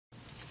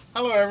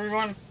Hello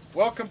everyone,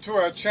 welcome to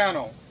our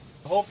channel.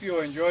 Hope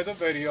you enjoy the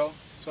video,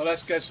 so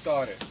let's get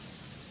started.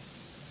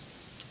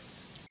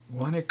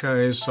 Guanica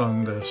is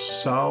on the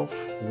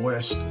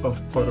southwest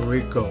of Puerto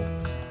Rico.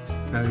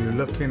 Now you're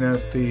looking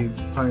at the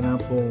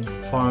pineapple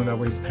farm that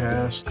we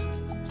passed.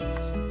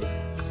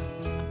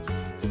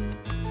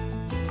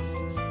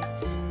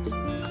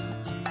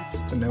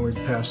 And then we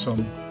passed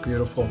some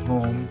beautiful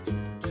homes.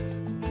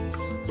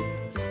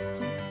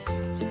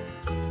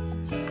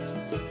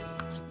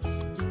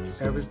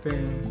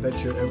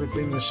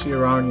 Everything you see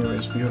around you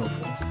is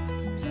beautiful.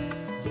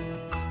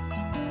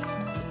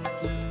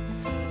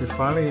 We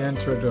finally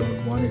entered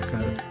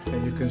Guanica,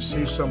 and you can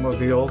see some of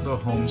the older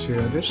homes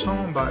here. This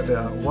home by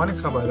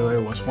Guanica, by the way,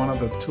 was one of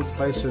the two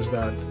places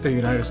that the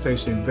United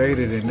States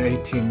invaded in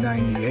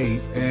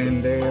 1898,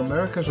 and the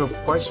Americans were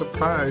quite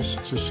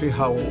surprised to see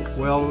how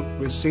well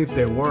received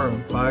they were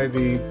by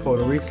the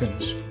Puerto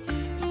Ricans.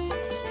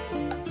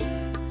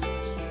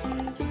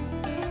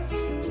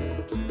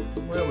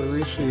 We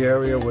reached the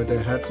area where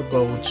they had the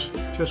boats.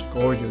 Just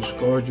gorgeous,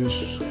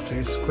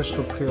 it's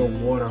crystal clear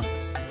water.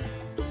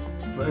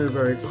 Very,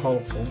 very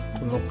colorful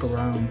to look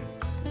around.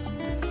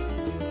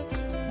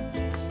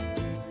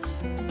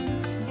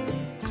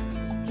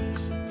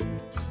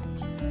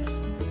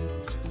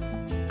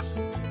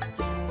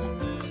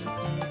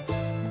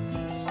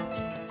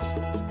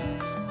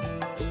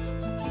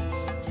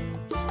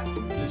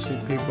 You see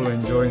people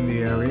enjoying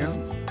the area.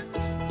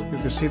 You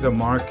can see the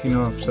marking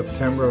of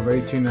September of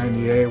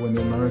 1898 when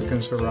the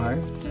Americans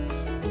arrived.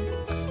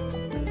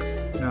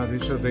 Now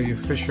these are the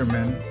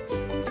fishermen.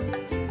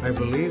 I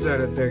believe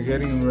that they're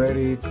getting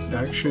ready.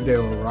 Actually,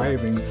 they're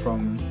arriving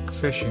from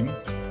fishing.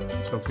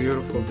 It's a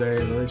beautiful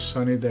day, very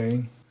sunny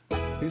day.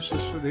 These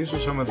are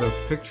some of the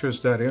pictures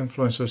that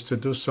influence us to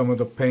do some of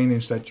the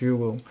paintings that you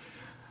will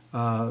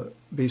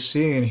be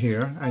seeing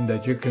here and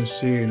that you can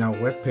see in our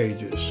web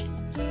pages.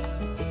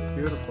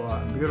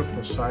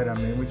 Beautiful sight. I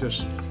mean, we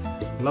just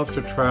love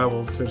to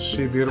travel to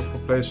see beautiful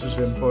places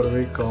in Puerto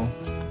Rico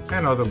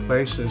and other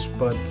places,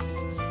 but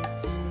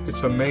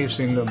it's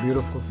amazing the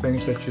beautiful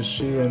things that you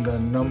see and the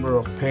number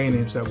of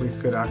paintings that we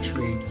could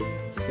actually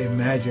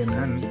imagine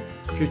and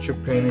future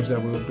paintings that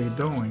we'll be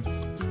doing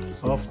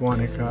of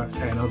Guanica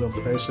and other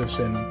places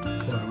in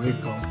Puerto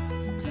Rico.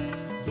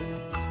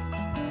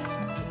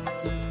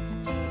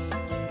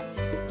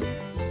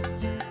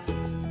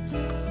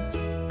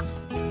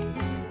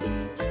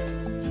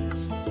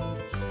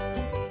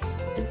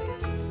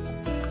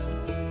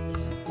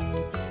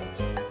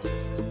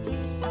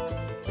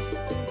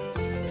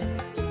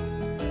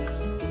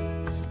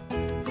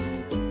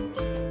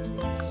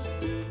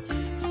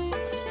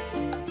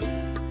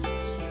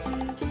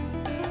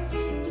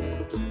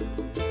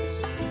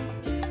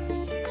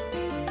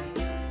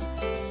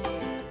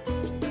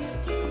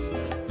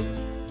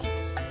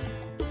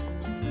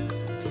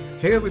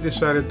 Here we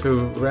decided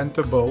to rent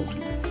a boat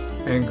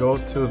and go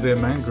to the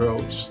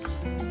mangroves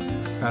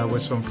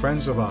with some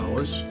friends of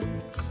ours.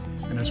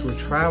 And as we're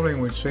traveling,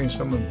 we're seeing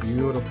some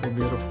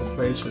beautiful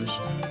places,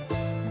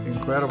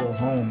 incredible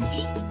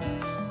homes.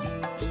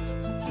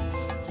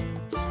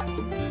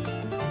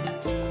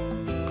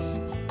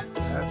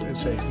 That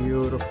is a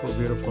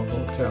beautiful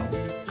hotel.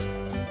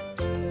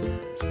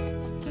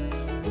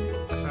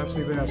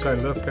 Even as I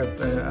look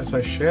at, as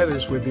I share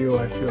this with you,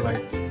 I feel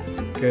like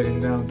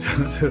getting down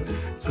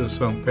to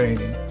some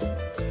painting.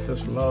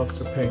 Just love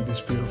to paint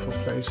these beautiful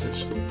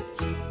places.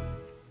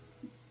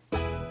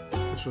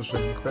 This was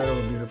an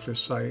incredible, beautiful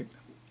sight.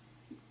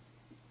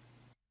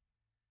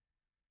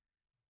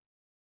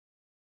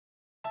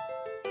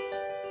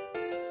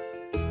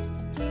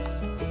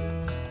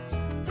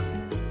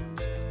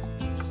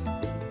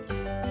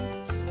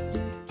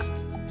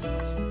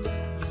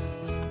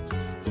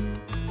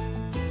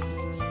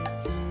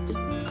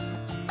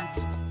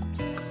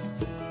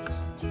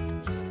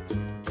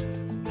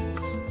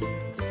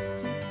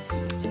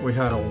 We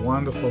had a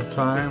wonderful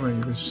time,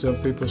 and some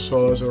people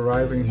saw us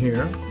arriving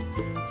here.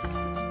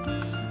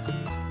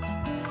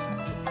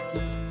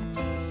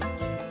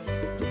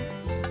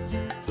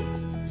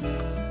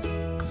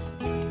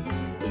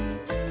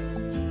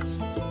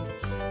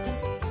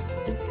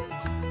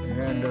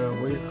 And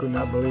we could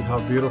not believe how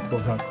beautiful,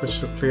 how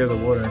crystal clear the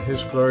water.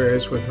 His Gloria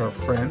is with her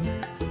friend,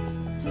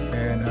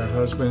 and her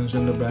husband's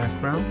in the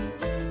background.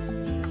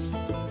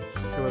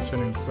 It was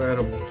an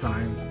incredible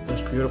time.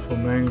 Those beautiful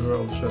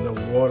mangroves and the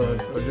water,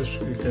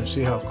 you can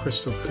see how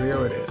crystal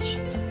clear it is.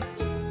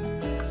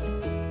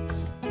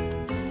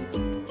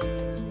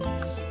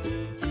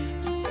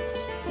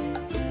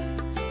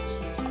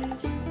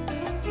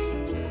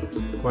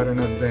 Quite an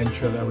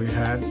adventure that we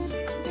had.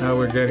 Now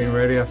we're getting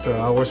ready after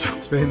hours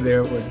of being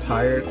there. We're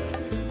tired.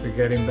 We're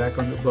getting back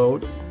on the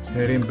boat,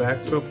 heading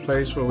back to a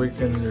place where we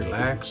can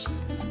relax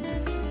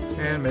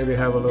and maybe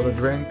have a little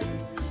drink,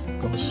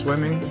 go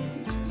swimming,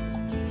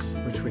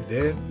 which we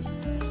did,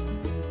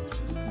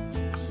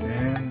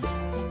 and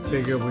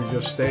figured we'd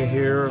just stay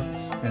here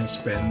and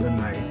spend the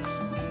night.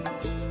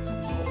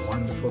 A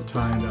wonderful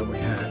time that we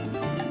had.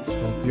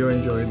 Hope you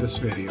enjoyed this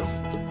video.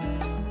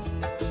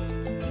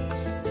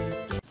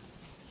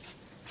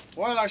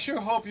 Well, I sure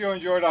hope you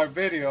enjoyed our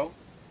video.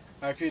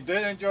 If you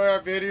did enjoy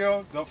our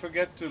video, don't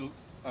forget to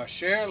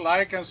share,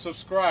 like, and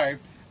subscribe,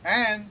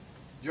 and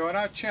join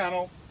our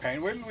channel,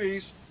 Paint with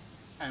Luis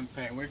and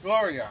Paint with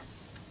Gloria.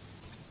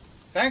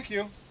 Thank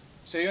you.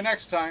 See you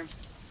next time.